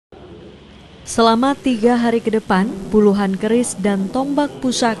Selama 3 hari ke depan, puluhan keris dan tombak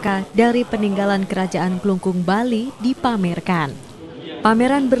pusaka dari peninggalan Kerajaan Klungkung Bali dipamerkan.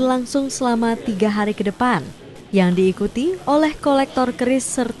 Pameran berlangsung selama 3 hari ke depan, yang diikuti oleh kolektor keris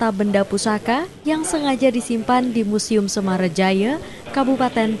serta benda pusaka yang sengaja disimpan di Museum Semarajaya,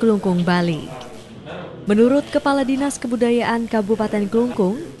 Kabupaten Klungkung Bali. Menurut Kepala Dinas Kebudayaan Kabupaten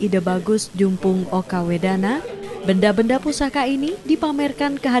Klungkung, Bagus Jumpung Oka Wedana, benda-benda pusaka ini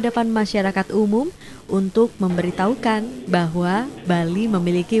dipamerkan ke hadapan masyarakat umum untuk memberitahukan bahwa Bali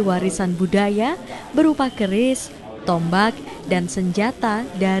memiliki warisan budaya berupa keris, tombak, dan senjata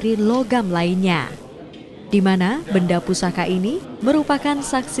dari logam lainnya. Di mana benda pusaka ini merupakan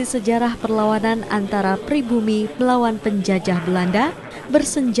saksi sejarah perlawanan antara pribumi melawan penjajah Belanda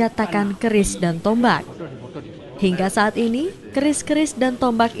bersenjatakan keris dan tombak. Hingga saat ini, keris-keris dan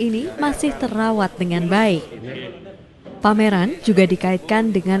tombak ini masih terawat dengan baik. Pameran juga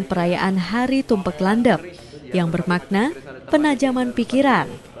dikaitkan dengan perayaan Hari Tumpek Landep yang bermakna penajaman pikiran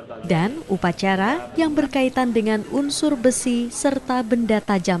dan upacara yang berkaitan dengan unsur besi serta benda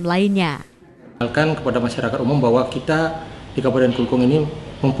tajam lainnya. Kepada masyarakat umum bahwa kita di Kabupaten Klungkung ini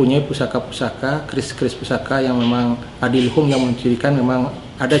mempunyai pusaka-pusaka, keris-keris pusaka yang memang adilhum yang mencirikan memang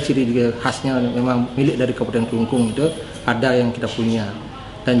ada ciri khasnya memang milik dari Kabupaten Klungkung, itu ada yang kita punya.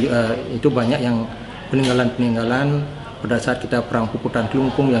 Dan itu banyak yang peninggalan-peninggalan pada saat kita perang puputan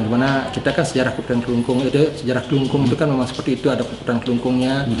Klungkung, yang dimana kita kan sejarah puputan Klungkung itu, sejarah Klungkung itu kan memang seperti itu, ada puputan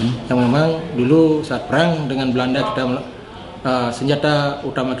Klungkungnya yang memang dulu saat perang dengan Belanda kita senjata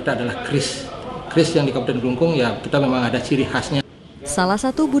utama kita adalah keris. Keris yang di Kabupaten Klungkung ya kita memang ada ciri khasnya. Salah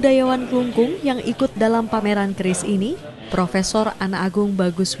satu budayawan Klungkung yang ikut dalam pameran keris ini, Profesor Anak Agung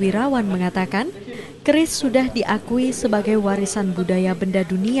Bagus Wirawan mengatakan, keris sudah diakui sebagai warisan budaya benda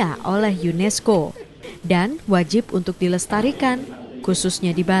dunia oleh UNESCO dan wajib untuk dilestarikan.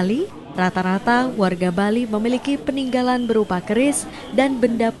 Khususnya di Bali, rata-rata warga Bali memiliki peninggalan berupa keris dan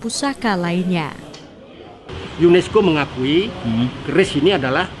benda pusaka lainnya. UNESCO mengakui keris ini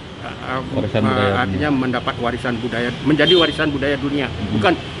adalah artinya mendapat warisan budaya, menjadi warisan budaya dunia,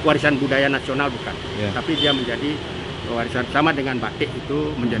 bukan warisan budaya nasional, bukan, tapi dia menjadi warisan sama dengan batik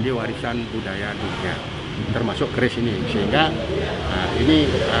itu menjadi warisan budaya dunia, termasuk keris ini. Sehingga ini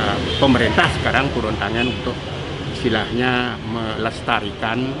pemerintah sekarang turun tangan untuk istilahnya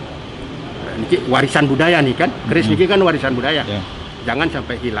melestarikan ini warisan budaya nih kan, keris ini kan warisan budaya, jangan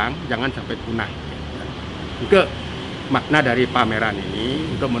sampai hilang, jangan sampai punah. Itu makna dari pameran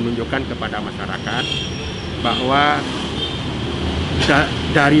ini, untuk menunjukkan kepada masyarakat bahwa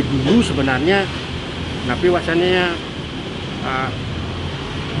dari dulu sebenarnya napi wasannya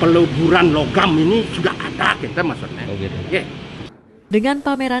peluburan logam ini sudah ada, kita maksudnya. Dengan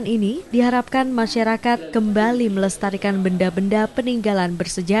pameran ini diharapkan masyarakat kembali melestarikan benda-benda peninggalan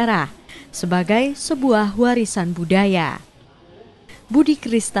bersejarah sebagai sebuah warisan budaya. Budi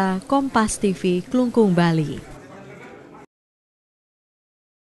Krista, Kompas TV, Klungkung Bali.